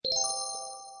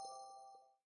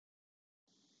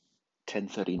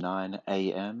10:39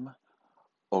 a.m.,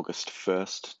 August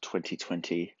 1st,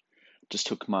 2020. Just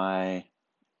took my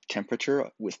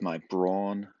temperature with my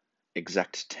Braun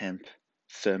Exact Temp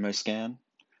thermoscan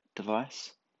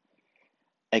device,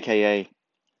 aka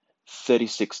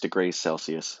 36 degrees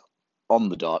Celsius on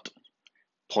the dot,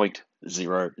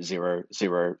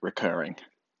 0.000 recurring.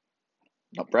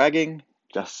 Not bragging,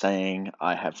 just saying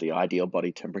I have the ideal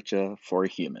body temperature for a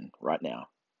human right now.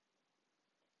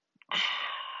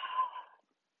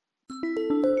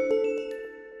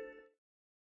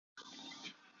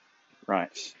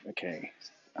 Right, okay.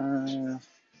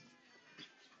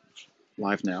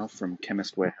 Live now from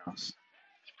Chemist Warehouse.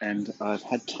 And I've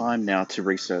had time now to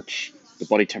research the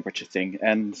body temperature thing,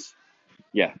 and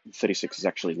yeah, 36 is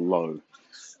actually low.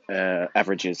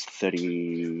 Average is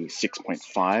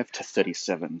 36.5 to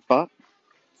 37, but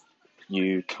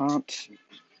you can't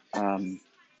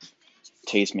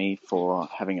tease me for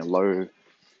having a low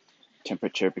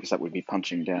temperature because that would be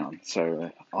punching down.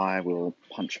 So I will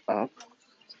punch up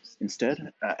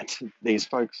instead. These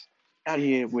folks out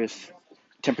here with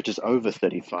temperatures over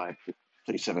 35,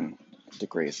 37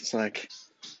 degrees. It's like,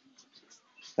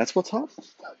 that's what's hot?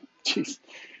 Jeez.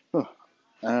 Oh.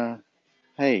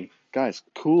 Hey, guys,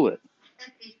 cool it.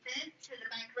 Assistant to the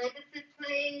bank register,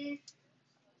 please.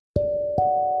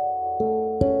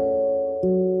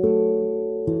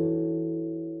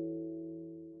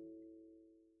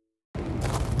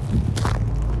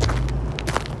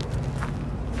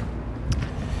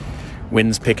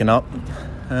 Wind's picking up.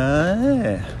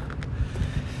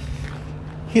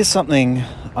 Here's something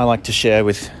I like to share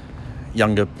with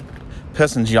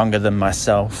persons younger than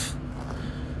myself.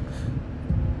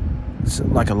 It's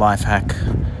like a life hack.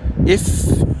 If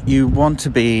you want to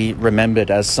be remembered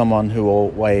as someone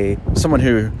who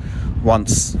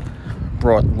once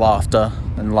brought laughter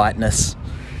and lightness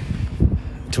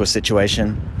to a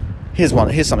situation, here's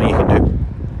something you can do.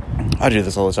 I do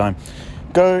this all the time.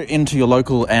 Go into your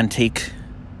local antique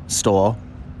store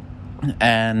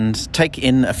and take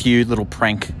in a few little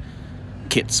prank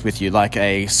kits with you, like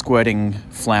a squirting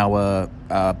flower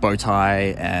bow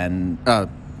tie and bow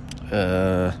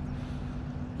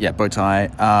tie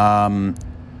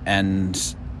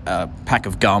and a pack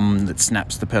of gum that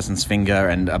snaps the person's finger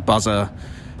and a buzzer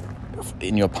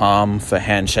in your palm for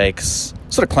handshakes,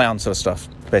 sort of clown sort of stuff,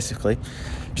 basically.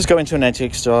 Just go into an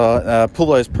antique store, pull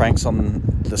those pranks on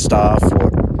the staff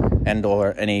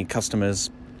or any customers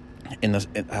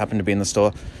happen to be in the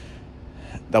store.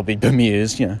 They'll be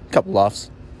bemused, a couple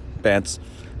laughs, bants,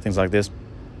 things like this.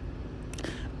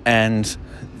 And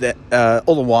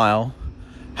all the while,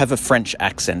 have a French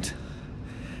accent.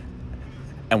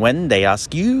 And when they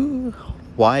ask you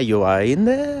why you are in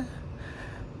there,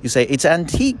 you say, "It's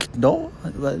antique, no?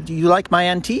 Do you like my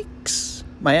antiques?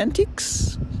 My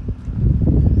antiques?"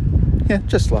 Yeah,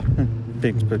 just laugh.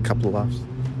 A couple of laughs.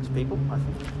 It's people, I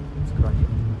think it's a good idea.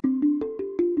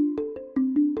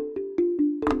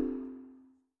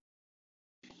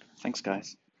 Thanks,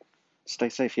 guys. Stay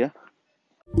safe, yeah?